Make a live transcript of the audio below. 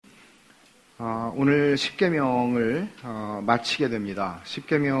오늘 10계명을 마치게 됩니다.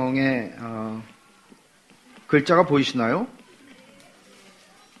 10계명의 글자가 보이시나요?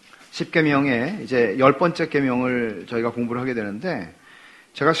 10계명의 이제 10번째 계명을 저희가 공부를 하게 되는데,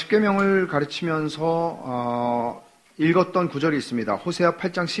 제가 10계명을 가르치면서 읽었던 구절이 있습니다. 호세아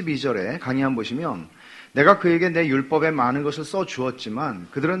 8장 12절에 강의 한번 보시면, 내가 그에게 내 율법에 많은 것을 써주었지만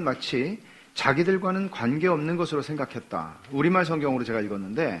그들은 마치 자기들과는 관계없는 것으로 생각했다. 우리말 성경으로 제가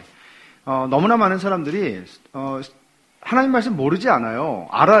읽었는데, 너무나 많은 사람들이 하나님 말씀 모르지 않아요.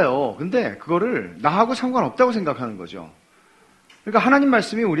 알아요. 근데 그거를 나하고 상관없다고 생각하는 거죠. 그러니까 하나님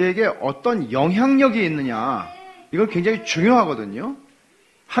말씀이 우리에게 어떤 영향력이 있느냐, 이건 굉장히 중요하거든요.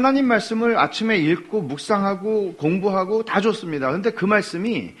 하나님 말씀을 아침에 읽고 묵상하고 공부하고 다 좋습니다. 근데 그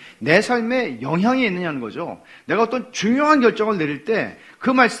말씀이 내 삶에 영향이 있느냐는 거죠. 내가 어떤 중요한 결정을 내릴 때 그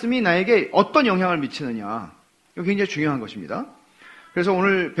말씀이 나에게 어떤 영향을 미치느냐, 이거 굉장히 중요한 것입니다. 그래서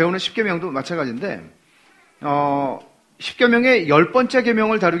오늘 배우는 10계명도 마찬가지인데, 10계명의 10번째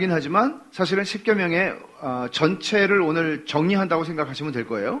계명을 다루긴 하지만 사실은 10계명의 전체를 오늘 정리한다고 생각하시면 될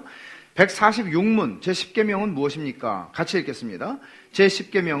거예요. 146문 제10계명은 무엇입니까? 같이 읽겠습니다.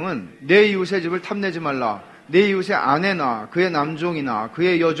 제10계명은 내 이웃의 집을 탐내지 말라. 내 이웃의 아내나 그의 남종이나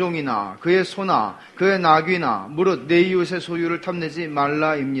그의 여종이나 그의 소나 그의 나귀나 무릇 내 이웃의 소유를 탐내지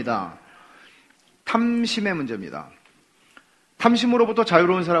말라입니다. 탐심의 문제입니다. 탐심으로부터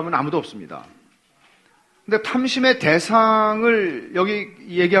자유로운 사람은 아무도 없습니다. 근데 탐심의 대상을 여기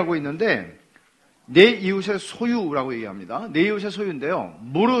얘기하고 있는데, 내 이웃의 소유라고 얘기합니다. 내 이웃의 소유인데요,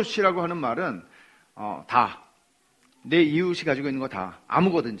 무릇이라고 하는 말은 다, 내 이웃이 가지고 있는 거 다,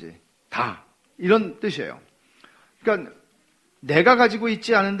 아무거든지 다, 이런 뜻이에요. 그러니까 내가 가지고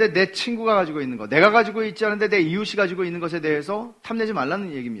있지 않은데 내 친구가 가지고 있는 거, 내가 가지고 있지 않은데 내 이웃이 가지고 있는 것에 대해서 탐내지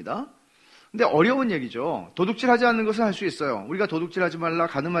말라는 얘기입니다. 근데 어려운 얘기죠. 도둑질하지 않는 것은 할 수 있어요. 우리가 도둑질하지 말라,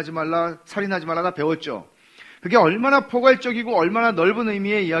 간음하지 말라, 살인하지 말라 다 배웠죠. 그게 얼마나 포괄적이고 얼마나 넓은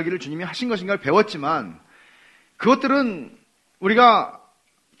의미의 이야기를 주님이 하신 것인가를 배웠지만, 그것들은 우리가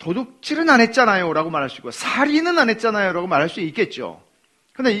도둑질은 안 했잖아요 라고 말할 수 있고, 살인은 안 했잖아요 라고 말할 수 있겠죠.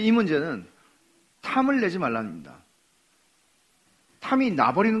 근데 이 문제는 탐을 내지 말라는 겁니다. 탐이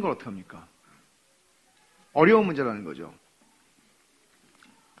나버리는 걸 어떡합니까? 어려운 문제라는 거죠.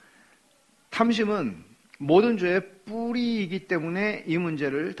 탐심은 모든 죄의 뿌리이기 때문에 이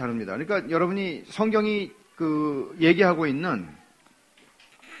문제를 다룹니다. 그러니까 여러분이 성경이 얘기하고 있는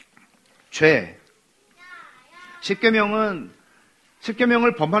죄,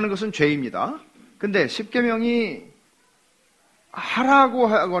 10계명을 범하는 것은 죄입니다. 근데 10계명이 하라고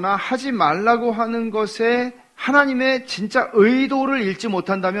하거나 하지 말라고 하는 것에 하나님의 진짜 의도를 읽지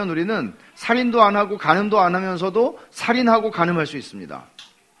못한다면 우리는 살인도 안 하고 간음도 안 하면서도 살인하고 간음할 수 있습니다.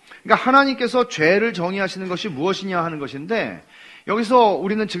 그러니까 하나님께서 죄를 정의하시는 것이 무엇이냐 하는 것인데, 여기서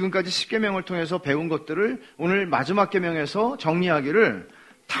우리는 지금까지 10계명을 통해서 배운 것들을 오늘 마지막 계명에서 정리하기를,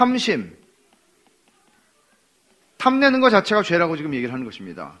 탐내는 것 자체가 죄라고 지금 얘기를 하는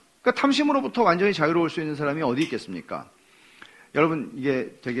것입니다. 그러니까 탐심으로부터 완전히 자유로울 수 있는 사람이 어디 있겠습니까? 여러분,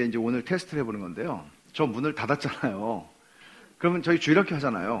 이게 되게 이제 오늘 테스트를 해보는 건데요. 저 문을 닫았잖아요. 그러면 저희 주일학교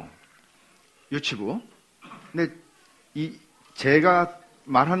하잖아요. 유치부. 근데 제가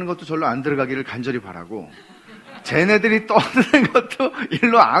말하는 것도 절로 안 들어가기를 간절히 바라고, 쟤네들이 떠드는 것도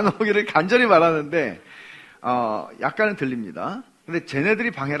일로 안 오기를 간절히 바라는데, 약간은 들립니다. 근데 쟤네들이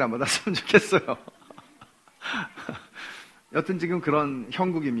방해를 안 받았으면 좋겠어요. 여튼 지금 그런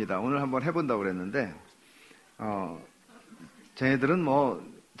형국입니다. 오늘 한번 해본다고 그랬는데, 쟤네들은 뭐,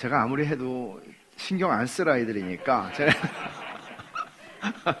 제가 아무리 해도 신경 안 쓸 아이들이니까,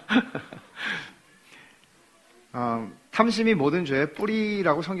 탐심이 모든 죄의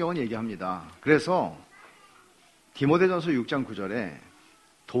뿌리라고 성경은 얘기합니다. 그래서 디모데전서 6장 9절에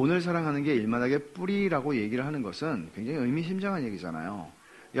돈을 사랑하는 게 일만하게 뿌리라고 얘기를 하는 것은 굉장히 의미심장한 얘기잖아요.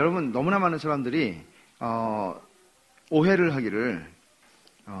 여러분, 너무나 많은 사람들이 오해를 하기를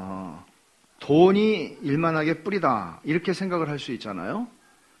돈이 일만하게 뿌리다 이렇게 생각을 할 수 있잖아요.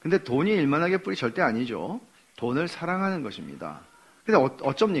 근데 돈이 일만하게 뿌리 절대 아니죠. 돈을 사랑하는 것입니다. 근데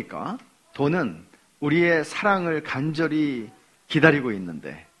어쩝니까? 돈은 우리의 사랑을 간절히 기다리고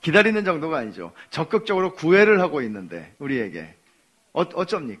있는데, 기다리는 정도가 아니죠. 적극적으로 구애를 하고 있는데 우리에게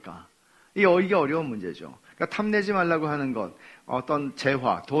어쩝니까? 이게 어려운 문제죠. 그러니까 탐내지 말라고 하는 것, 어떤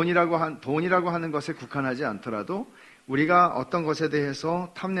재화, 돈이라고 하는 것에 국한하지 않더라도 우리가 어떤 것에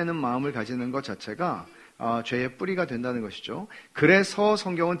대해서 탐내는 마음을 가지는 것 자체가 죄의 뿌리가 된다는 것이죠. 그래서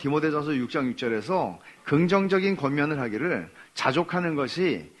성경은 디모데전서 6장 6절에서 긍정적인 권면을 하기를, 자족하는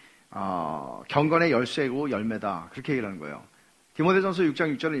것이 경건의 열쇠고 열매다, 그렇게 얘기를 하는 거예요. 디모데전서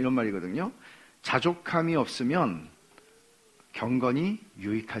 6장 6절은 이런 말이거든요. 자족함이 없으면 경건이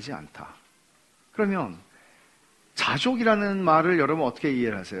유익하지 않다. 그러면 자족이라는 말을 여러분 어떻게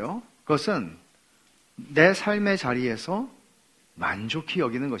이해를 하세요? 그것은 내 삶의 자리에서 만족히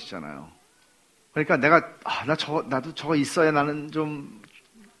여기는 것이잖아요. 그러니까 나도 저거 있어야 나는 좀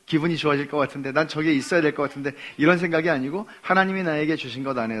기분이 좋아질 것 같은데, 난 저게 있어야 될 것 같은데, 이런 생각이 아니고 하나님이 나에게 주신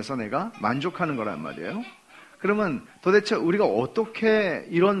것 안에서 내가 만족하는 거란 말이에요. 그러면 도대체 우리가 어떻게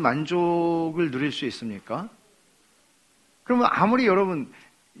이런 만족을 누릴 수 있습니까? 그러면 아무리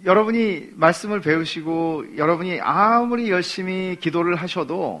여러분이 말씀을 배우시고 여러분이 아무리 열심히 기도를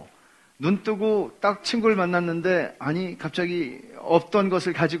하셔도 눈 뜨고 딱 친구를 만났는데 아니 갑자기 없던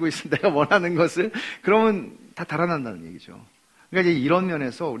것을 가지고 있어 내가 원하는 것을, 그러면 다 달아난다는 얘기죠. 그러니까 이제 이런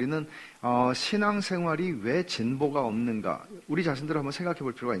면에서 우리는 신앙생활이 왜 진보가 없는가, 우리 자신들 한번 생각해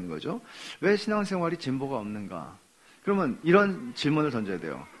볼 필요가 있는 거죠. 왜 신앙생활이 진보가 없는가? 그러면 이런 질문을 던져야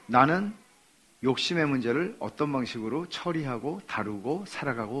돼요. 나는 욕심의 문제를 어떤 방식으로 처리하고 다루고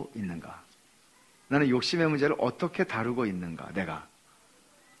살아가고 있는가? 나는 욕심의 문제를 어떻게 다루고 있는가? 내가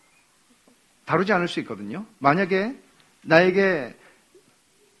다루지 않을 수 있거든요. 만약에 나에게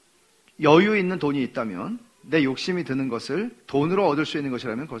여유 있는 돈이 있다면 내 욕심이 드는 것을 돈으로 얻을 수 있는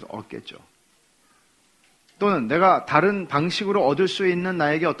것이라면 그것을 얻겠죠. 또는 내가 다른 방식으로 얻을 수 있는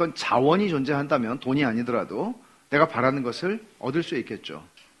나에게 어떤 자원이 존재한다면 돈이 아니더라도 내가 바라는 것을 얻을 수 있겠죠.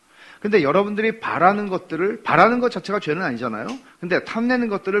 근데 여러분들이 바라는 것 자체가 죄는 아니잖아요. 근데 탐내는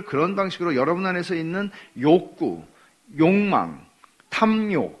것들을 그런 방식으로 여러분 안에서 있는 욕구, 욕망,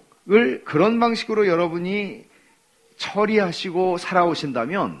 탐욕을 그런 방식으로 여러분이 처리하시고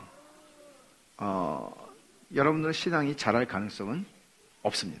살아오신다면 여러분들의 신앙이 자랄 가능성은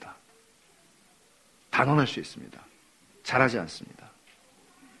없습니다. 단언할 수 있습니다. 자라지 않습니다.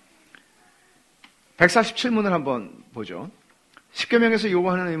 147문을 한번 보죠. 10계명에서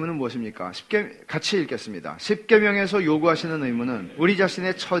요구하는 의무는 무엇입니까? 같이 읽겠습니다. 10계명에서 요구하시는 의무는 우리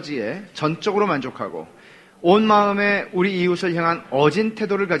자신의 처지에 전적으로 만족하고 온 마음에 우리 이웃을 향한 어진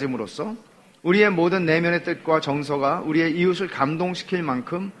태도를 가짐으로써 우리의 모든 내면의 뜻과 정서가 우리의 이웃을 감동시킬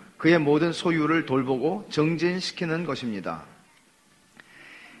만큼 그의 모든 소유를 돌보고 증진시키는 것입니다.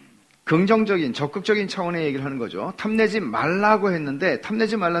 긍정적인, 적극적인 차원의 얘기를 하는 거죠. 탐내지 말라고 했는데,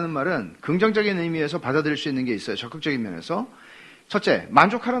 탐내지 말라는 말은 긍정적인 의미에서 받아들일 수 있는 게 있어요. 적극적인 면에서. 첫째,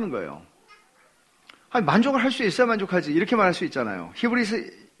 만족하라는 거예요. 아니, 만족을 할 수 있어야 만족하지. 이렇게 말할 수 있잖아요.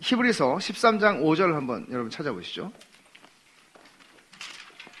 히브리서 13장 5절 한번 여러분 찾아보시죠.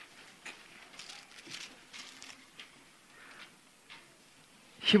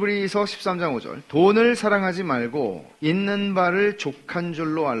 히브리서 13장 5절. 돈을 사랑하지 말고 있는 바를 족한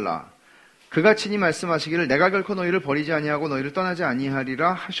줄로 알라. 그가 친히 말씀하시기를 내가 결코 너희를 버리지 아니하고 너희를 떠나지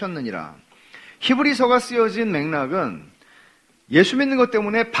아니하리라 하셨느니라. 히브리서가 쓰여진 맥락은 예수 믿는 것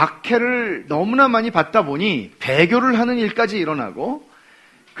때문에 박해를 너무나 많이 받다 보니 배교를 하는 일까지 일어나고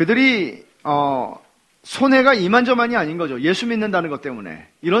그들이 손해가 이만저만이 아닌 거죠. 예수 믿는다는 것 때문에.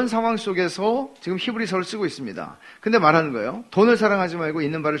 이런 상황 속에서 지금 히브리서를 쓰고 있습니다. 근데 말하는 거예요. 돈을 사랑하지 말고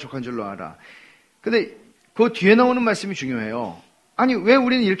있는 바를 족한 줄로 알아. 근데 그 뒤에 나오는 말씀이 중요해요. 아니 왜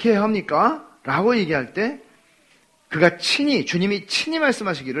우리는 이렇게 해야 합니까? 라고 얘기할 때 그가 주님이 친히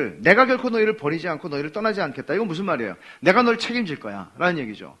말씀하시기를 내가 결코 너희를 버리지 않고 너희를 떠나지 않겠다. 이건 무슨 말이에요? 내가 널 책임질 거야 라는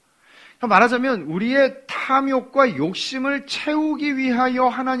얘기죠. 말하자면 우리의 탐욕과 욕심을 채우기 위하여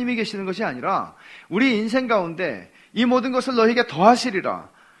하나님이 계시는 것이 아니라 우리 인생 가운데 이 모든 것을 너희에게 더하시리라.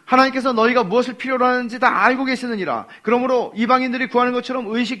 하나님께서 너희가 무엇을 필요로 하는지 다 알고 계시느니라. 그러므로 이방인들이 구하는 것처럼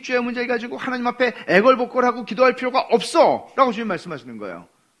의식주의 문제를 가지고 하나님 앞에 애걸복걸하고 기도할 필요가 없어 라고 주님 말씀하시는 거예요.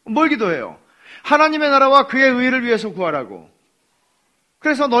 뭘 기도해요? 하나님의 나라와 그의 의를 위해서 구하라고.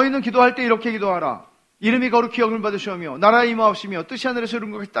 그래서 너희는 기도할 때 이렇게 기도하라. 이름이 거룩히 여김을 받으시오며 나라의 임하옵시며 뜻이 하늘에서 이룬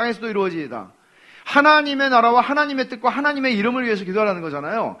것 같이 땅에서도 이루어지이다. 하나님의 나라와 하나님의 뜻과 하나님의 이름을 위해서 기도하라는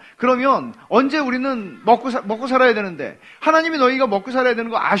거잖아요. 그러면 언제 우리는 먹고 살아야 되는데 하나님이 너희가 먹고 살아야 되는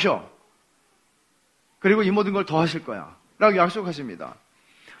거 아셔. 그리고 이 모든 걸 더 하실 거야 라고 약속하십니다.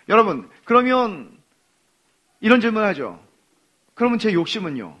 여러분, 그러면 이런 질문 하죠. 그러면 제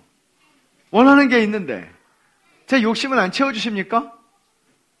욕심은요? 원하는 게 있는데 제 욕심은 안 채워주십니까?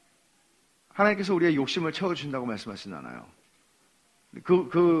 하나님께서 우리의 욕심을 채워주신다고 말씀하시진 않아요.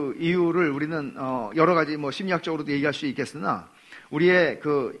 그 이유를 우리는 여러 가지 심리학적으로도 얘기할 수 있겠으나 우리의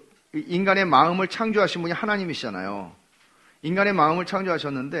인간의 마음을 창조하신 분이 하나님이시잖아요. 인간의 마음을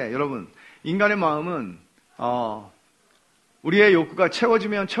창조하셨는데 여러분, 인간의 마음은 우리의 욕구가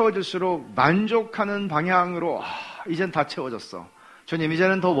채워지면 채워질수록 만족하는 방향으로 이젠 다 채워졌어. 주님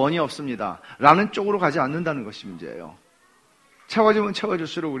이제는 더 원이 없습니다 라는 쪽으로 가지 않는다는 것이 문제예요. 채워지면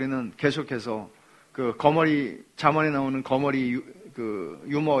채워질수록 우리는 계속해서 잠언에 나오는 거머리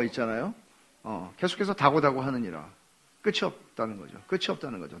유머 있잖아요. 계속해서 다고다고 하느니라. 끝이 없다는 거죠. 끝이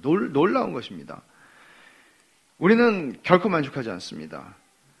없다는 거죠. 놀라운 것입니다. 우리는 결코 만족하지 않습니다.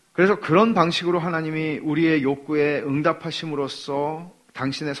 그래서 그런 방식으로 하나님이 우리의 욕구에 응답하심으로써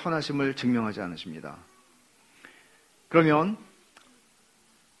당신의 선하심을 증명하지 않으십니다. 그러면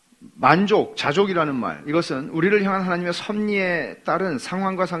만족, 자족이라는 말, 이것은 우리를 향한 하나님의 섭리에 따른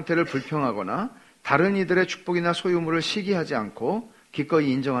상황과 상태를 불평하거나 다른 이들의 축복이나 소유물을 시기하지 않고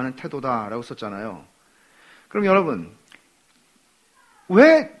기꺼이 인정하는 태도다라고 썼잖아요. 그럼 여러분,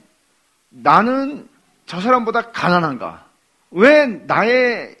 왜 나는 저 사람보다 가난한가? 왜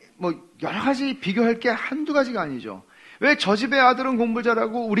나의 여러 가지 비교할 게 한두 가지가 아니죠. 왜 저 집의 아들은 공부를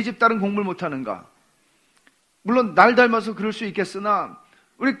잘하고 우리 집 딸은 공부를 못하는가? 물론 날 닮아서 그럴 수 있겠으나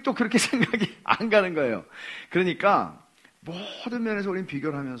우리 또 그렇게 생각이 안 가는 거예요. 그러니까 모든 면에서 우리는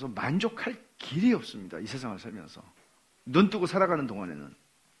비교를 하면서 만족할 길이 없습니다. 이 세상을 살면서. 눈 뜨고 살아가는 동안에는.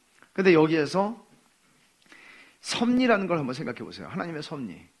 근데 여기에서 섭리라는 걸 한번 생각해 보세요. 하나님의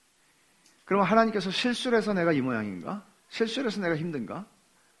섭리. 그러면 하나님께서 실수를 해서 내가 이 모양인가? 실수를 해서 내가 힘든가?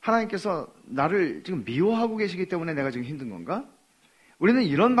 하나님께서 나를 지금 미워하고 계시기 때문에 내가 지금 힘든 건가? 우리는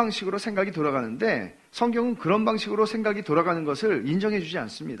이런 방식으로 생각이 돌아가는데 성경은 그런 방식으로 생각이 돌아가는 것을 인정해 주지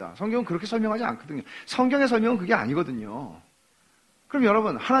않습니다. 성경은 그렇게 설명하지 않거든요. 성경의 설명은 그게 아니거든요. 그럼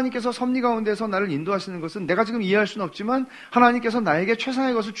여러분, 하나님께서 섭리 가운데서 나를 인도하시는 것은 내가 지금 이해할 수는 없지만 하나님께서 나에게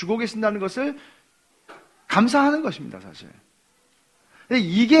최상의 것을 주고 계신다는 것을 감사하는 것입니다, 사실. 근데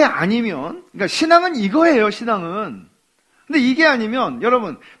이게 아니면, 그러니까 신앙은 이거예요, 신앙은. 근데 이게 아니면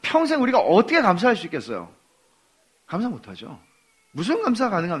여러분, 평생 우리가 어떻게 감사할 수 있겠어요? 감사 못하죠. 무슨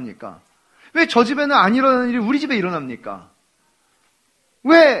감사가 가능합니까? 왜 저 집에는 안 일어나는 일이 우리 집에 일어납니까?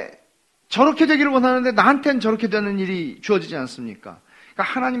 왜 저렇게 되기를 원하는데 나한테는 저렇게 되는 일이 주어지지 않습니까? 그러니까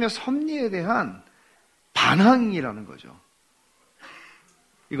하나님의 섭리에 대한 반항이라는 거죠.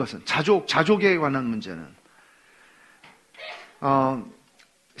 이것은 자족에 관한 문제는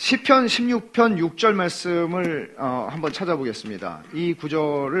시편 16편 6절 말씀을 한번 찾아보겠습니다. 이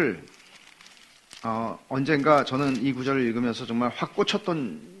구절을 언젠가 저는 이 구절을 읽으면서 정말 확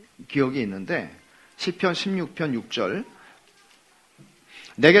꽂혔던 기억이 있는데 시편 16편 6절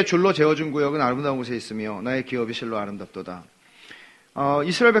내게 줄로 재어준 구역은 아름다운 곳에 있으며 나의 기업이 실로 아름답도다.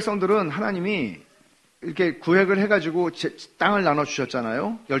 이스라엘 백성들은 하나님이 이렇게 구획을 해가지고 땅을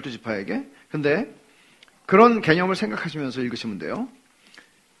나눠주셨잖아요. 12지파에게. 근데 그런 개념을 생각하시면서 읽으시면 돼요.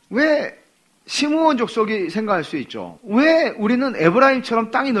 왜 시므온 족속이 생각할 수 있죠. 왜 우리는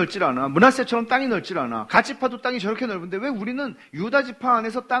에브라임처럼 땅이 넓질 않아? 므낫세처럼 땅이 넓질 않아? 갓지파도 땅이 저렇게 넓은데 왜 우리는 유다지파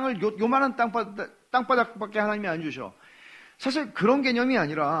안에서 땅을 요만한 땅바닥밖에 하나님이 안 주셔? 사실 그런 개념이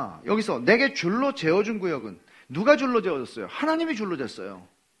아니라 여기서 내게 줄로 재어준 구역은 누가 줄로 재어줬어요? 하나님이 줄로 쟀어요.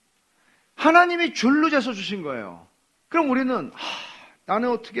 하나님이 줄로 재서 주신 거예요. 그럼 우리는 나는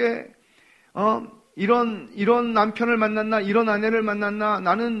어떻게 이런 남편을 만났나? 이런 아내를 만났나?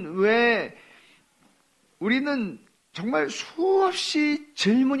 나는 왜 우리는 정말 수없이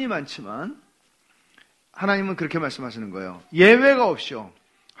질문이 많지만 하나님은 그렇게 말씀하시는 거예요. 예외가 없이요.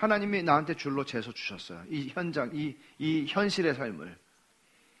 하나님이 나한테 줄로 재서 주셨어요. 이 현장, 이 현실의 삶을.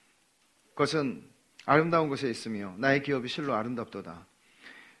 그것은 아름다운 곳에 있으며 나의 기업이 실로 아름답도다.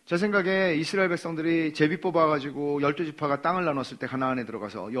 제 생각에 이스라엘 백성들이 제비 뽑아가지고 12지파가 땅을 나눴을 때 가나안에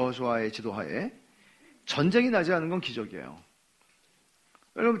들어가서 여호수아의 지도하에 전쟁이 나지 않은 건 기적이에요.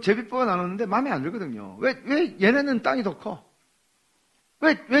 여러분, 제비뽑아 나눴는데 마음에 안 들거든요. 왜 얘네는 땅이 더 커?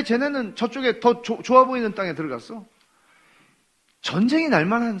 왜 쟤네는 저쪽에 더 좋아 보이는 땅에 들어갔어? 전쟁이 날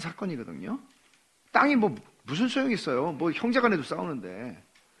만한 사건이거든요. 땅이 무슨 소용이 있어요? 형제간에도 싸우는데.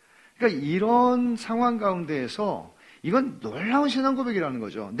 그러니까 이런 상황 가운데에서 이건 놀라운 신앙 고백이라는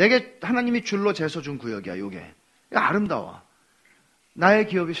거죠. 내게 하나님이 줄로 재서 준 구역이야, 요게. 아름다워. 나의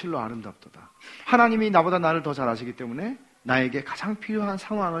기업이 실로 아름답도다. 하나님이 나보다 나를 더 잘 아시기 때문에 나에게 가장 필요한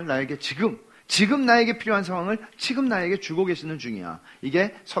상황을 나에게 지금 나에게 필요한 상황을 지금 나에게 주고 계시는 중이야.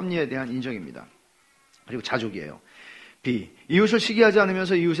 이게 섭리에 대한 인정입니다. 그리고 자족이에요. B. 이웃을 시기하지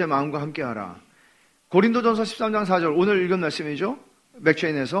않으면서 이웃의 마음과 함께하라. 고린도전서 13장 4절 오늘 읽은 말씀이죠.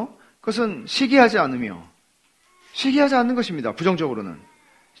 맥체인에서 그것은 시기하지 않는 것입니다. 부정적으로는.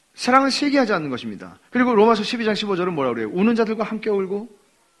 사랑은 시기하지 않는 것입니다. 그리고 로마서 12장 15절은 뭐라고 그래요? 우는 자들과 함께 울고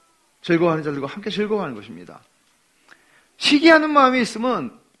즐거워하는 자들과 함께 즐거워하는 것입니다. 시기하는 마음이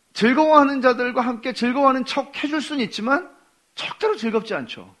있으면 즐거워하는 자들과 함께 즐거워하는 척 해줄 수는 있지만 절대로 즐겁지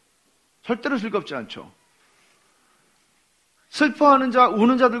않죠. 절대로 즐겁지 않죠. 슬퍼하는 자,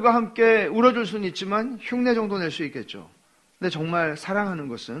 우는 자들과 함께 울어줄 수는 있지만 흉내 정도 낼 수 있겠죠. 근데 정말 사랑하는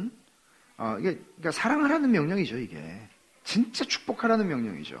것은 이게 그러니까 사랑하라는 명령이죠. 이게 진짜 축복하라는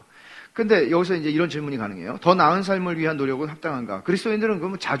명령이죠. 근데 여기서 이제 이런 질문이 가능해요. 더 나은 삶을 위한 노력은 합당한가? 그리스도인들은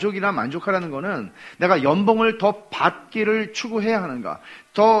그러면 자족이나 만족하라는 거는 내가 연봉을 더 받기를 추구해야 하는가?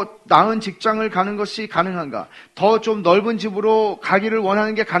 더 나은 직장을 가는 것이 가능한가? 더 좀 넓은 집으로 가기를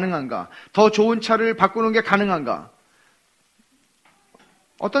원하는 게 가능한가? 더 좋은 차를 바꾸는 게 가능한가?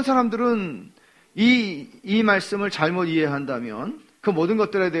 어떤 사람들은 이 말씀을 잘못 이해한다면 그 모든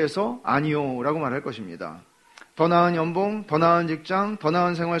것들에 대해서 아니요 라고 말할 것입니다. 더 나은 연봉, 더 나은 직장, 더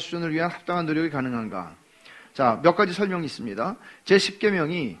나은 생활 수준을 위한 합당한 노력이 가능한가? 자, 몇 가지 설명이 있습니다.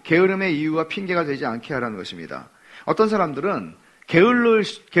 제10계명이 게으름의 이유와 핑계가 되지 않게 하라는 것입니다. 어떤 사람들은 게으를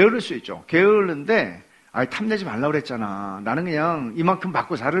수 있죠. 게으른데 탐내지 말라고 그랬잖아. 나는 그냥 이만큼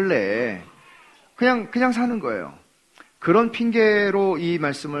받고 살을래. 그냥 사는 거예요. 그런 핑계로 이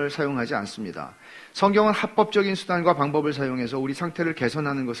말씀을 사용하지 않습니다. 성경은 합법적인 수단과 방법을 사용해서 우리 상태를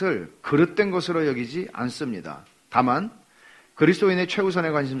개선하는 것을 그릇된 것으로 여기지 않습니다. 다만 그리스도인의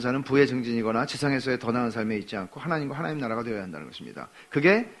최우선의 관심사는 부의 증진이거나 지상에서의 더 나은 삶에 있지 않고 하나님과 하나님 나라가 되어야 한다는 것입니다.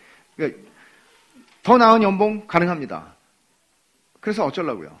 그게 더 나은 연봉 가능합니다. 그래서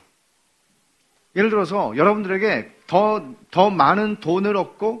어쩌려고요? 예를 들어서 여러분들에게 더 많은 돈을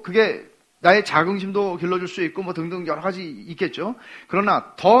얻고 그게 나의 자긍심도 길러줄 수 있고 뭐 등등 여러 가지 있겠죠.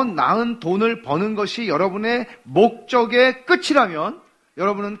 그러나 더 나은 돈을 버는 것이 여러분의 목적의 끝이라면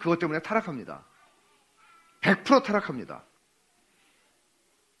여러분은 그것 때문에 타락합니다. 100% 타락합니다.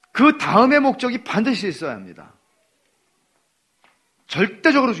 그 다음의 목적이 반드시 있어야 합니다.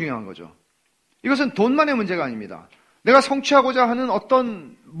 절대적으로 중요한 거죠. 이것은 돈만의 문제가 아닙니다. 내가 성취하고자 하는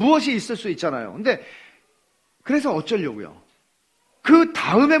어떤 무엇이 있을 수 있잖아요. 근데 그래서 어쩌려고요? 그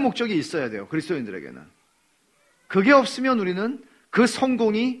다음의 목적이 있어야 돼요. 그리스도인들에게는. 그게 없으면 우리는 그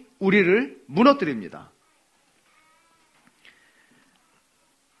성공이 우리를 무너뜨립니다.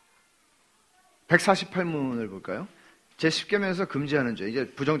 148문을 볼까요? 제10계명에서 금지하는 죄, 이제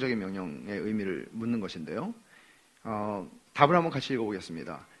부정적인 명령의 의미를 묻는 것인데요. 답을 한번 같이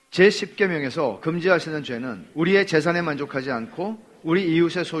읽어보겠습니다. 제10계명에서 금지하시는 죄는 우리의 재산에 만족하지 않고 우리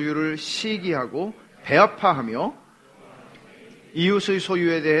이웃의 소유를 시기하고 배아파하며 이웃의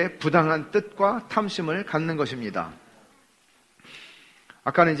소유에 대해 부당한 뜻과 탐심을 갖는 것입니다.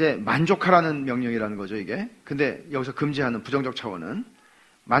 아까는 이제 만족하라는 명령이라는 거죠, 이게. 근데 여기서 금지하는 부정적 차원은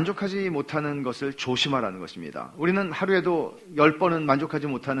만족하지 못하는 것을 조심하라는 것입니다. 우리는 하루에도 10번은 만족하지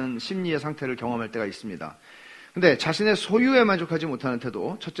못하는 심리의 상태를 경험할 때가 있습니다. 근데 자신의 소유에 만족하지 못하는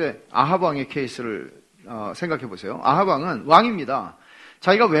태도, 첫째, 아합 왕의 케이스를 생각해 보세요. 아합 왕은 왕입니다.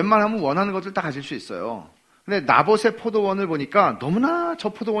 자기가 웬만하면 원하는 것들 다 가질 수 있어요. 근데 나봇의 포도원을 보니까 너무나 저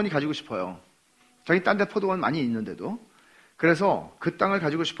포도원이 가지고 싶어요. 자기 딴 데 포도원 많이 있는데도. 그래서 그 땅을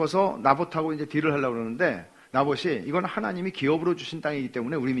가지고 싶어서 나봇하고 이제 딜을 하려고 그러는데 나봇이 이건 하나님이 기업으로 주신 땅이기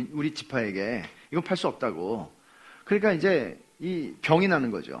때문에 우리 지파에게 이건 팔 수 없다고. 그러니까 이제 이 병이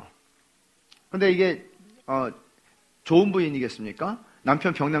나는 거죠. 근데 이게 좋은 부인이겠습니까?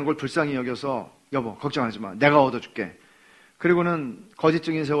 남편 병난 걸 불쌍히 여겨서 여보 걱정하지 마. 내가 얻어줄게. 그리고는 거짓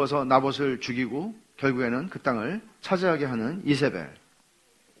증인 세워서 나봇을 죽이고 결국에는 그 땅을 차지하게 하는 이세벨.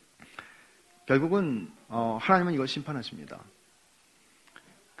 결국은 하나님은 이걸 심판하십니다.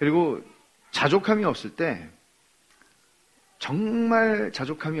 그리고 자족함이 없을 때 정말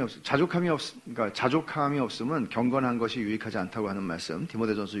자족함이 없으면 경건한 것이 유익하지 않다고 하는 말씀,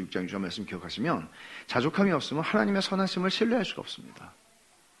 디모데전서 6장 6절 말씀 기억하시면 자족함이 없으면 하나님의 선하심을 신뢰할 수가 없습니다.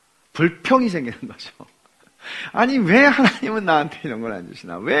 불평이 생기는 거죠. 아니 왜 하나님은 나한테 이런 걸 안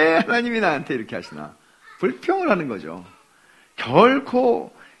주시나? 왜 하나님이 나한테 이렇게 하시나? 불평을 하는 거죠.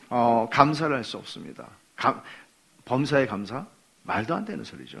 결코 감사를 할 수 없습니다. 범사의 감사? 말도 안 되는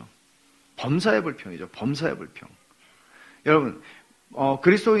소리죠. 범사의 불평이죠. 범사의 불평. 여러분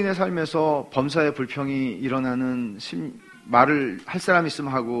그리스도인의 삶에서 범사의 불평이 일어나는 말을 할 사람이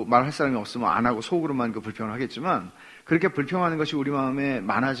있으면 하고 말할 사람이 없으면 안 하고 속으로만 그 불평을 하겠지만 그렇게 불평하는 것이 우리 마음에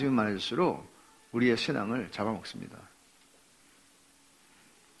많아지면 많아질수록 우리의 신앙을 잡아먹습니다.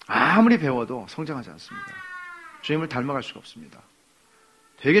 아무리 배워도 성장하지 않습니다. 주님을 닮아갈 수가 없습니다.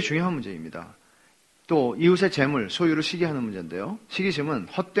 되게 중요한 문제입니다. 또 이웃의 재물, 소유를 시기하는 문제인데요. 시기심은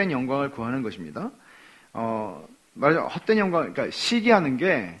헛된 영광을 구하는 것입니다. 말하자면 헛된 영광, 그러니까 시기하는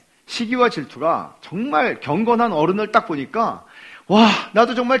게 시기와 질투가 정말 경건한 어른을 딱 보니까 와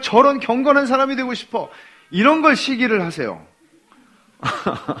나도 정말 저런 경건한 사람이 되고 싶어. 이런 걸 시기를 하세요.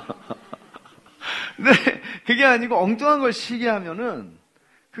 근데 그게 아니고 엉뚱한 걸 시기하면은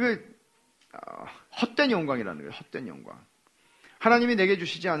그게 헛된 영광이라는 거예요. 헛된 영광. 하나님이 내게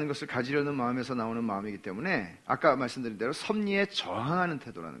주시지 않은 것을 가지려는 마음에서 나오는 마음이기 때문에 아까 말씀드린 대로 섭리에 저항하는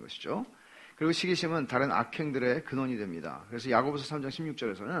태도라는 것이죠. 그리고 시기심은 다른 악행들의 근원이 됩니다. 그래서 야고보서 3장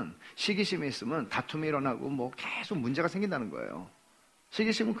 16절에서는 시기심이 있으면 다툼이 일어나고 뭐 계속 문제가 생긴다는 거예요.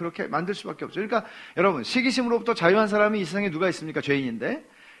 시기심은 그렇게 만들 수밖에 없죠. 그러니까 여러분, 시기심으로부터 자유한 사람이 이 세상에 누가 있습니까? 죄인인데.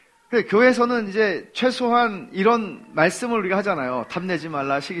 근데 교회에서는 이제 최소한 이런 말씀을 우리가 하잖아요. 탐내지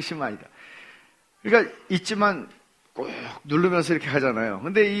말라, 시기심은 아니다. 그러니까 있지만 꼭 누르면서 이렇게 하잖아요.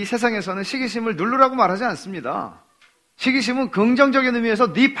 근데 이 세상에서는 시기심을 누르라고 말하지 않습니다. 시기심은 긍정적인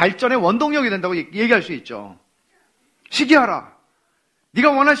의미에서 네 발전의 원동력이 된다고 얘기할 수 있죠. 시기하라.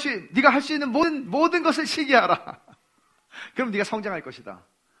 네가 할 수 있는 모든 것을 시기하라. 그럼 네가 성장할 것이다.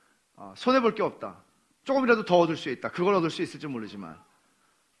 손해볼 게 없다. 조금이라도 더 얻을 수 있다. 그걸 얻을 수 있을지 모르지만.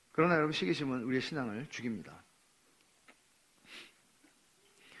 그러나 여러분, 시기심은 우리의 신앙을 죽입니다.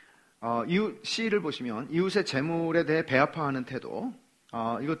 C를 보시면 이웃의 재물에 대해 배아파하는 태도.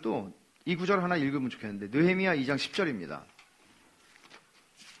 이것도 이 구절 하나 읽으면 좋겠는데, 느헤미야 2장 10절입니다.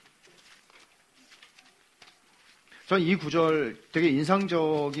 전 이 구절 되게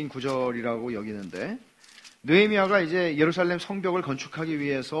인상적인 구절이라고 여기는데, 느헤미야가 이제 예루살렘 성벽을 건축하기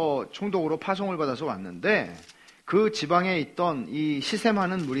위해서 총독으로 파송을 받아서 왔는데, 그 지방에 있던 이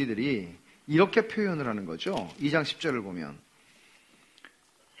시샘하는 무리들이 이렇게 표현을 하는 거죠. 2장 10절을 보면,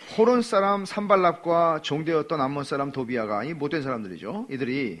 호론 사람 산발랍과 종되었던 암몬 사람 도비아가, 이 못된 사람들이죠.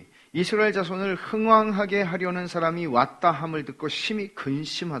 이들이 이스라엘 자손을 흥왕하게 하려는 사람이 왔다 함을 듣고 심히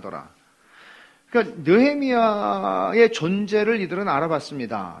근심하더라. 그러니까 느헤미야의 존재를 이들은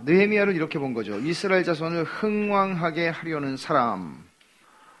알아봤습니다. 느헤미야를 이렇게 본 거죠. 이스라엘 자손을 흥왕하게 하려는 사람.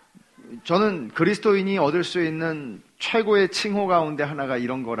 저는 그리스도인이 얻을 수 있는 최고의 칭호 가운데 하나가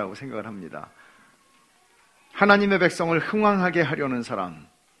이런 거라고 생각을 합니다. 하나님의 백성을 흥왕하게 하려는 사람.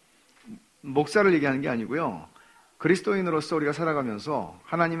 목사를 얘기하는 게 아니고요. 그리스도인으로서 우리가 살아가면서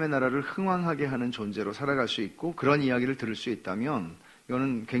하나님의 나라를 흥왕하게 하는 존재로 살아갈 수 있고, 그런 이야기를 들을 수 있다면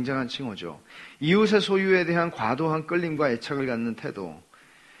이거는 굉장한 칭호죠. 이웃의 소유에 대한 과도한 끌림과 애착을 갖는 태도.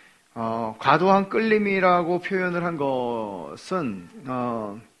 과도한 끌림이라고 표현을 한 것은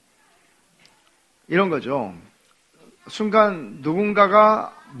이런 거죠. 순간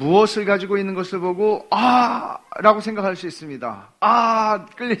누군가가 무엇을 가지고 있는 것을 보고 라고 생각할 수 있습니다.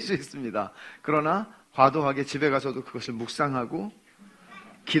 끌릴 수 있습니다. 그러나 과도하게 집에 가서도 그것을 묵상하고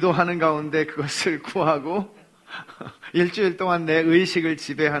기도하는 가운데 그것을 구하고 일주일 동안 내 의식을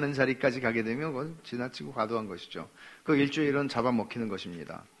지배하는 자리까지 가게 되면 그건 지나치고 과도한 것이죠. 그 일주일은 잡아먹히는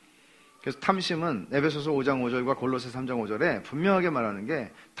것입니다. 그래서 탐심은 에베소서 5장 5절과 골로새 3장 5절에 분명하게 말하는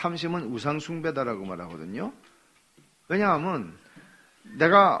게, 탐심은 우상숭배다라고 말하거든요. 왜냐하면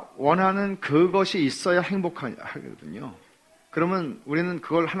내가 원하는 그것이 있어야 행복하거든요. 그러면 우리는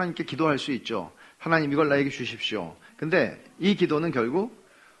그걸 하나님께 기도할 수 있죠. 하나님, 이걸 나에게 주십시오. 근데 이 기도는 결국,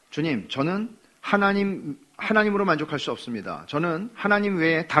 주님, 저는 하나님으로 만족할 수 없습니다. 저는 하나님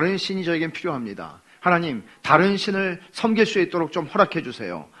외에 다른 신이 저에겐 필요합니다. 하나님, 다른 신을 섬길 수 있도록 좀 허락해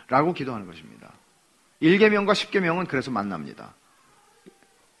주세요. 라고 기도하는 것입니다. 1계명과 10계명은 그래서 만납니다.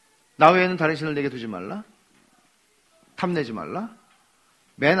 나 외에는 다른 신을 내게 두지 말라. 탐내지 말라.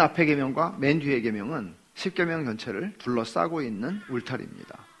 맨 앞의 계명과 맨 뒤의 계명은 10계명 전체를 둘러싸고 있는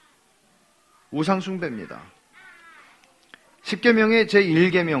울타리입니다. 우상숭배입니다. 10계명의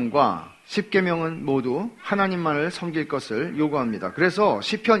제1계명과 10계명은 모두 하나님만을 섬길 것을 요구합니다. 그래서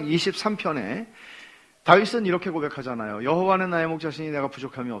시편 23편에 다윗은 이렇게 고백하잖아요. 여호와는 나의 목자시니 내가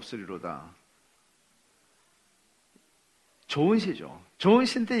부족함이 없으리로다. 좋은 시죠. 좋은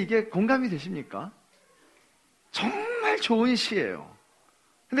시인데 이게 공감이 되십니까? 정말 좋은 시예요.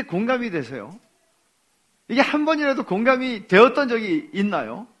 근데 공감이 되세요? 이게 한 번이라도 공감이 되었던 적이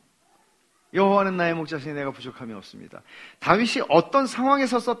있나요? 여호와는 나의 목자시니 내가 부족함이 없습니다. 다윗이 어떤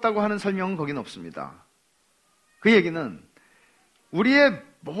상황에서 썼다고 하는 설명은 거긴 없습니다. 그 얘기는 우리의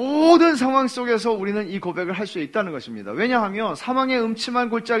모든 상황 속에서 우리는 이 고백을 할 수 있다는 것입니다. 왜냐하면 사망의 음침한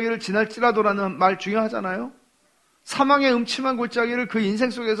골짜기를 지날지라도라는 말 중요하잖아요. 사망의 음침한 골짜기를 그 인생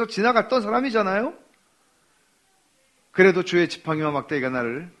속에서 지나갔던 사람이잖아요. 그래도 주의 지팡이와 막대기가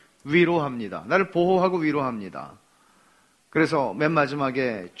나를 위로합니다. 나를 보호하고 위로합니다. 그래서 맨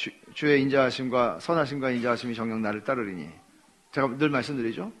마지막에 주의 인자하심과 선하심과 인자하심이 정녕 나를 따르리니, 제가 늘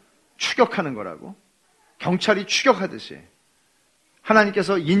말씀드리죠. 추격하는 거라고. 경찰이 추격하듯이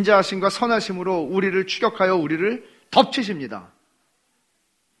하나님께서 인자하심과 선하심으로 우리를 추격하여 우리를 덮치십니다.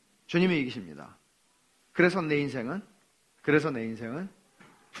 주님이 이기십니다. 그래서 내 인생은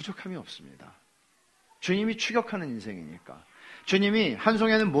부족함이 없습니다. 주님이 추격하는 인생이니까. 주님이 한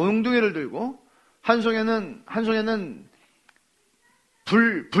송이는 몽둥이를 들고 한 송이는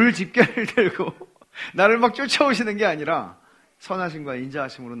불 집게를 들고 나를 막 쫓아오시는 게 아니라 선하심과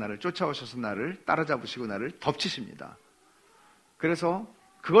인자하심으로 나를 쫓아오셔서 나를 따라잡으시고 나를 덮치십니다. 그래서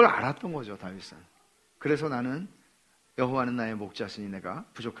그걸 알았던 거죠, 다윗은. 그래서 나는 여호와는 나의 목자시니 내가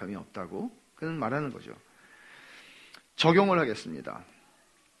부족함이 없다고 그는 말하는 거죠. 적용을 하겠습니다.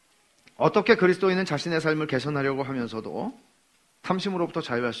 어떻게 그리스도인은 자신의 삶을 개선하려고 하면서도 탐심으로부터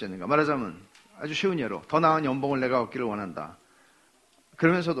자유할 수 있는가? 말하자면 아주 쉬운 예로 더 나은 연봉을 내가 얻기를 원한다.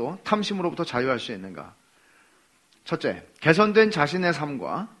 그러면서도 탐심으로부터 자유할 수 있는가? 첫째, 개선된 자신의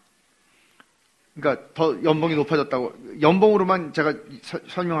삶과, 그러니까 더 연봉이 높아졌다고, 연봉으로만 제가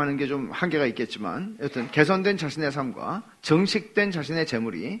설명하는 게 좀 한계가 있겠지만, 여튼 개선된 자신의 삶과 정식된 자신의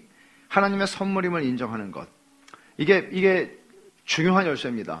재물이 하나님의 선물임을 인정하는 것. 이게 중요한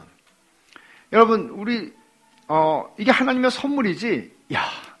열쇠입니다. 여러분, 이게 하나님의 선물이지,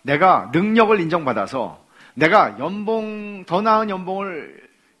 내가 능력을 인정받아서, 내가 더 나은 연봉을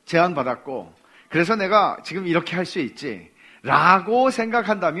제안받았고, 그래서 내가 지금 이렇게 할 수 있지, 라고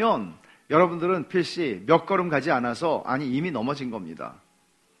생각한다면, 여러분들은 필시 몇 걸음 가지 않아서, 이미 넘어진 겁니다.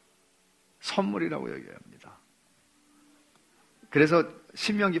 선물이라고 얘기해야 합니다. 그래서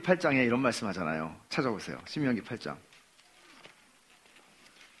신명기 8장에 이런 말씀 하잖아요. 찾아보세요. 신명기 8장.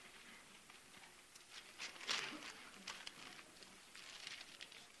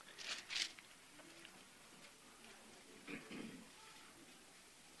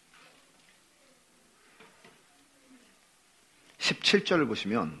 17절을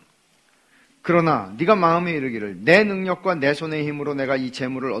보시면, 그러나 네가 마음에 이르기를 내 능력과 내 손의 힘으로 내가 이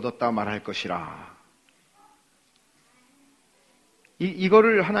재물을 얻었다 말할 것이라.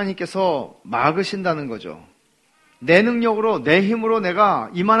 이거를 하나님께서 막으신다는 거죠. 내 능력으로, 내 힘으로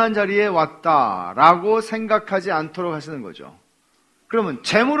내가 이만한 자리에 왔다라고 생각하지 않도록 하시는 거죠. 그러면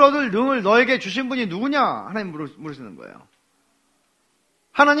재물 얻을 능을 너에게 주신 분이 누구냐? 하나님 물으시는 거예요.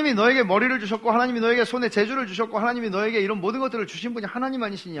 하나님이 너에게 머리를 주셨고, 하나님이 너에게 손에 재주를 주셨고, 하나님이 너에게 이런 모든 것들을 주신 분이 하나님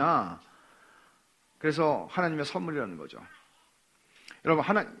아니시냐? 그래서 하나님의 선물이라는 거죠. 여러분,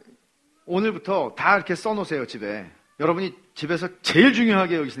 오늘부터 다 이렇게 써놓으세요, 집에. 여러분이 집에서 제일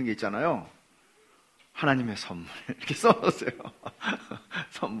중요하게 여기시는 게 있잖아요. 하나님의 선물. 이렇게 써놓으세요.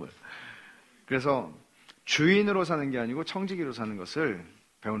 선물. 그래서 주인으로 사는 게 아니고 청지기로 사는 것을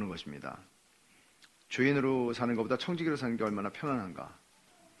배우는 것입니다. 주인으로 사는 것보다 청지기로 사는 게 얼마나 편안한가.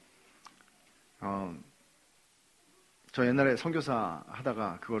 저 옛날에 선교사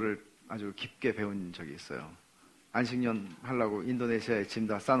하다가 그거를 아주 깊게 배운 적이 있어요. 안식년 하려고 인도네시아에 짐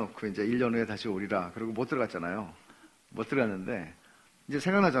다 싸놓고 이제 1년 후에 다시 오리라. 그리고 못 들어갔잖아요. 못 들어갔는데 이제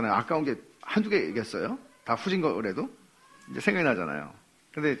생각나잖아요. 아까운 게 한두 개겠어요? 다 후진 거라도 이제 생각이 나잖아요.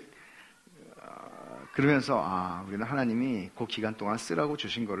 근데 그러면서 우리는 하나님이 그 기간 동안 쓰라고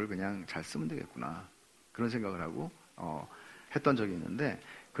주신 거를 그냥 잘 쓰면 되겠구나. 그런 생각을 하고 했던 적이 있는데,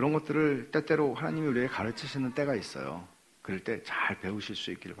 그런 것들을 때때로 하나님이 우리에게 가르치시는 때가 있어요. 그럴 때 잘 배우실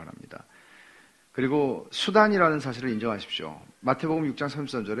수 있기를 바랍니다. 그리고 수단이라는 사실을 인정하십시오. 마태복음 6장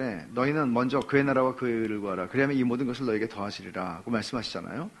 33절에 너희는 먼저 그의 나라와 그의 의를 구하라. 그리하면 이 모든 것을 너에게 더하시리라 고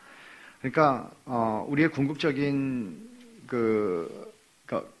말씀하시잖아요. 그러니까 우리의 궁극적인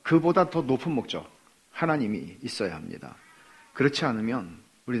그보다 더 높은 목적, 하나님이 있어야 합니다. 그렇지 않으면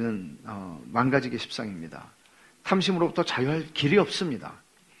우리는 망가지기 십상입니다. 탐심으로부터 자유할 길이 없습니다.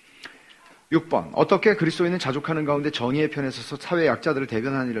 6번, 어떻게 그리스도인은 자족하는 가운데 정의의 편에 서서 사회 약자들을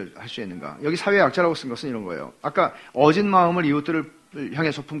대변하는 일을 할 수 있는가? 여기 사회 약자라고 쓴 것은 이런 거예요. 아까 어진 마음을 이웃들을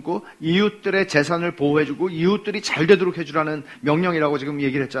향해서 품고 이웃들의 재산을 보호해주고 이웃들이 잘 되도록 해주라는 명령이라고 지금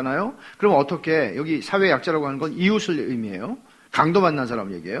얘기를 했잖아요. 그럼 어떻게, 여기 사회 약자라고 하는 건 이웃을 의미해요. 강도 만난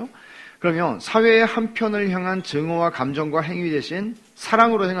사람 얘기예요. 그러면 사회의 한편을 향한 증오와 감정과 행위 대신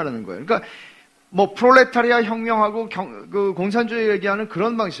사랑으로 행하라는 거예요. 그러니까 프롤레타리아 혁명하고 그 공산주의 얘기하는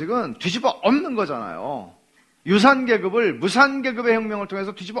그런 방식은 뒤집어 엎는 거잖아요. 유산계급을 무산계급의 혁명을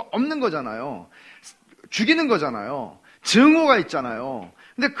통해서 뒤집어 엎는 거잖아요. 죽이는 거잖아요. 증오가 있잖아요.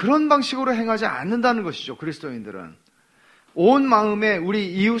 근데 그런 방식으로 행하지 않는다는 것이죠, 그리스도인들은. 온 마음에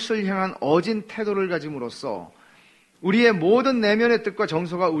우리 이웃을 향한 어진 태도를 가짐으로써 우리의 모든 내면의 뜻과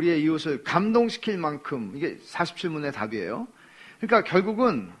정서가 우리의 이웃을 감동시킬 만큼, 이게 47문의 답이에요. 그러니까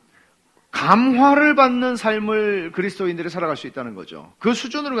결국은 감화를 받는 삶을 그리스도인들이 살아갈 수 있다는 거죠. 그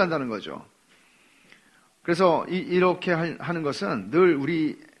수준으로 간다는 거죠. 그래서 이렇게 하는 것은 늘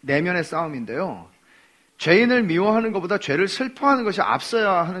우리 내면의 싸움인데요. 죄인을 미워하는 것보다 죄를 슬퍼하는 것이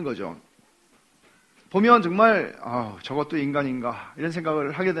앞서야 하는 거죠. 보면 정말 저것도 인간인가 이런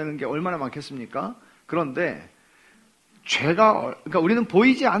생각을 하게 되는 게 얼마나 많겠습니까? 그런데 그러니까 우리는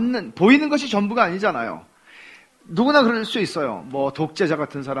보이는 것이 전부가 아니잖아요. 누구나 그럴 수 있어요. 독재자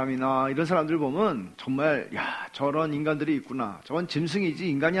같은 사람이나 이런 사람들 보면 정말 저런 인간들이 있구나. 저건 짐승이지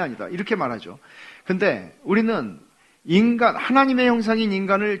인간이 아니다. 이렇게 말하죠. 근데 우리는 하나님의 형상인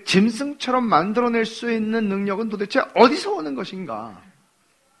인간을 짐승처럼 만들어낼 수 있는 능력은 도대체 어디서 오는 것인가?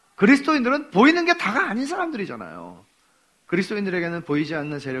 그리스도인들은 보이는 게 다가 아닌 사람들이잖아요. 그리스도인들에게는 보이지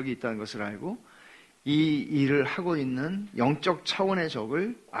않는 세력이 있다는 것을 알고 이 일을 하고 있는 영적 차원의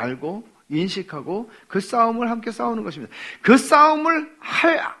적을 알고 인식하고 그 싸움을 함께 싸우는 것입니다. 그 싸움을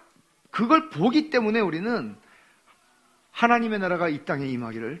그걸 보기 때문에 우리는 하나님의 나라가 이 땅에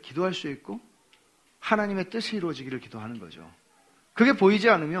임하기를 기도할 수 있고 하나님의 뜻이 이루어지기를 기도하는 거죠. 그게 보이지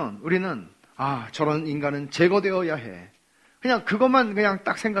않으면 우리는 저런 인간은 제거되어야 해. 그냥 그것만 그냥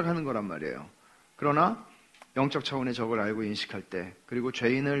딱 생각하는 거란 말이에요. 그러나 영적 차원의 적을 알고 인식할 때, 그리고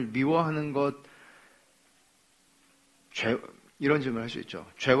죄인을 미워하는 것, 이런 질문을 할 수 있죠.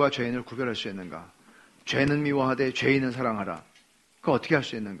 죄와 죄인을 구별할 수 있는가? 죄는 미워하되 죄인은 사랑하라. 그거 어떻게 할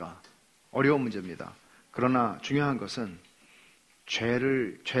수 있는가? 어려운 문제입니다. 그러나 중요한 것은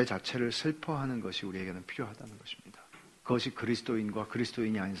죄 자체를 슬퍼하는 것이 우리에게는 필요하다는 것입니다. 그것이 그리스도인과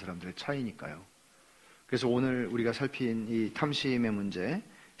그리스도인이 아닌 사람들의 차이니까요. 그래서 오늘 우리가 살핀 이 탐심의 문제,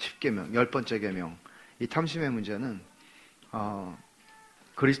 10계명, 10번째 계명, 이 탐심의 문제는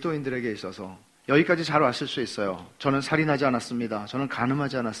그리스도인들에게 있어서 여기까지 잘 왔을 수 있어요. 저는 살인하지 않았습니다. 저는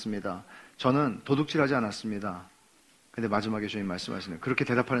간음하지 않았습니다. 저는 도둑질하지 않았습니다. 근데 마지막에 주님 말씀하시는, 그렇게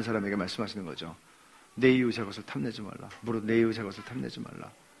대답하는 사람에게 말씀하시는 거죠. 내 이웃의 것을 탐내지 말라. 무릇 내 이웃의 것을 탐내지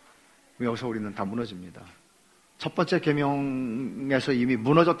말라. 여기서 우리는 다 무너집니다. 첫 번째 계명에서 이미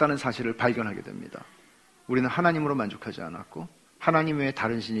무너졌다는 사실을 발견하게 됩니다. 우리는 하나님으로 만족하지 않았고 하나님 외에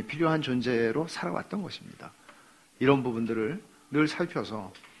다른 신이 필요한 존재로 살아왔던 것입니다. 이런 부분들을 늘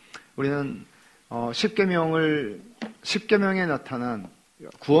살펴서 우리는 10계명에 나타난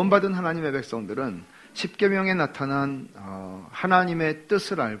구원받은 하나님의 백성들은 10계명에 나타난 하나님의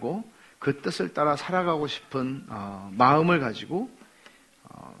뜻을 알고 그 뜻을 따라 살아가고 싶은 마음을 가지고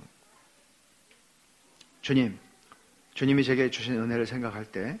주님이 제게 주신 은혜를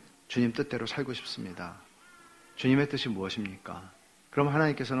생각할 때 주님 뜻대로 살고 싶습니다. 주님의 뜻이 무엇입니까? 그럼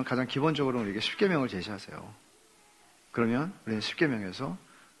하나님께서는 가장 기본적으로 우리에게 10계명을 제시하세요. 그러면 우리는 10계명에서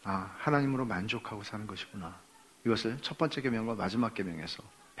하나님으로 만족하고 사는 것이구나. 이것을 첫 번째 계명과 마지막 계명에서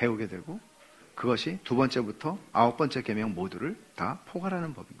배우게 되고 그것이 두 번째부터 9번째 계명 모두를 다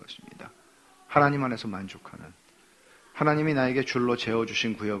포괄하는 법인 것입니다. 하나님 안에서 만족하는, 하나님이 나에게 줄로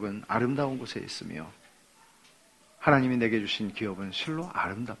재어주신 구역은 아름다운 곳에 있으며 하나님이 내게 주신 기업은 실로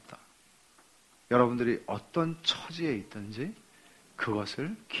아름답다. 여러분들이 어떤 처지에 있든지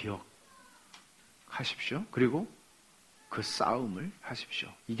그것을 기억하십시오. 그리고 그 싸움을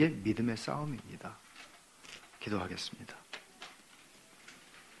하십시오. 이게 믿음의 싸움입니다. 기도하겠습니다.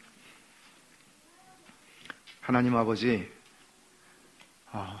 하나님 아버지,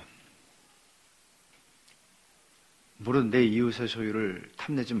 무릇 내 이웃의 소유를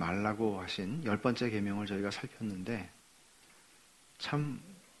탐내지 말라고 하신 10번째 계명을 저희가 살폈는데 참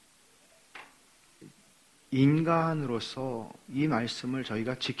인간으로서 이 말씀을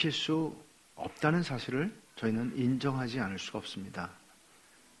저희가 지킬 수 없다는 사실을 저희는 인정하지 않을 수가 없습니다.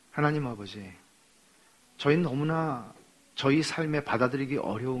 하나님 아버지, 저희는 너무나 저희 삶에 받아들이기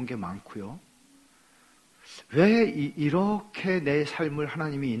어려운 게 많고요. 왜 이렇게 내 삶을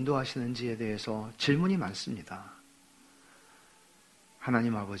하나님이 인도하시는지에 대해서 질문이 많습니다.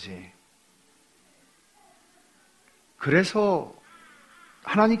 하나님 아버지, 그래서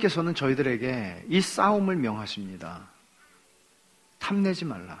하나님께서는 저희들에게 이 싸움을 명하십니다. 탐내지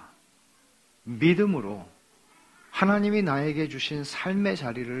말라. 믿음으로 하나님이 나에게 주신 삶의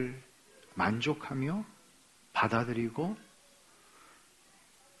자리를 만족하며 받아들이고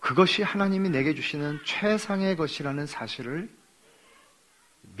그것이 하나님이 내게 주시는 최상의 것이라는 사실을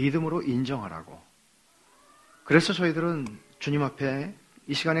믿음으로 인정하라고. 그래서 저희들은 주님 앞에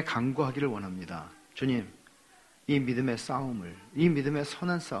이 시간에 간구하기를 원합니다. 주님, 이 믿음의 싸움을, 이 믿음의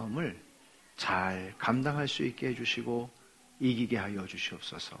선한 싸움을 잘 감당할 수 있게 해주시고 이기게 하여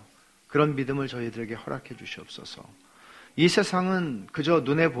주시옵소서. 그런 믿음을 저희들에게 허락해 주시옵소서. 이 세상은 그저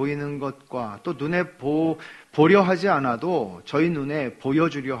눈에 보이는 것과 또 눈에 보려 하지 않아도 저희 눈에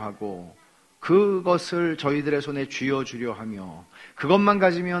보여주려 하고 그것을 저희들의 손에 쥐어주려 하며 그것만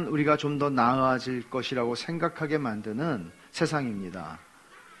가지면 우리가 좀 더 나아질 것이라고 생각하게 만드는 세상입니다.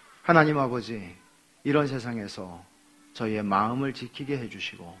 하나님 아버지, 이런 세상에서 저희의 마음을 지키게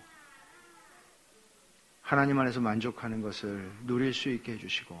해주시고 하나님 안에서 만족하는 것을 누릴 수 있게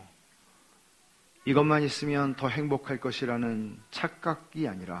해주시고 이것만 있으면 더 행복할 것이라는 착각이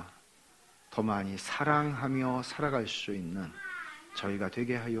아니라 더 많이 사랑하며 살아갈 수 있는 저희가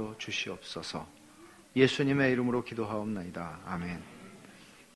되게 하여 주시옵소서. 예수님의 이름으로 기도하옵나이다. 아멘.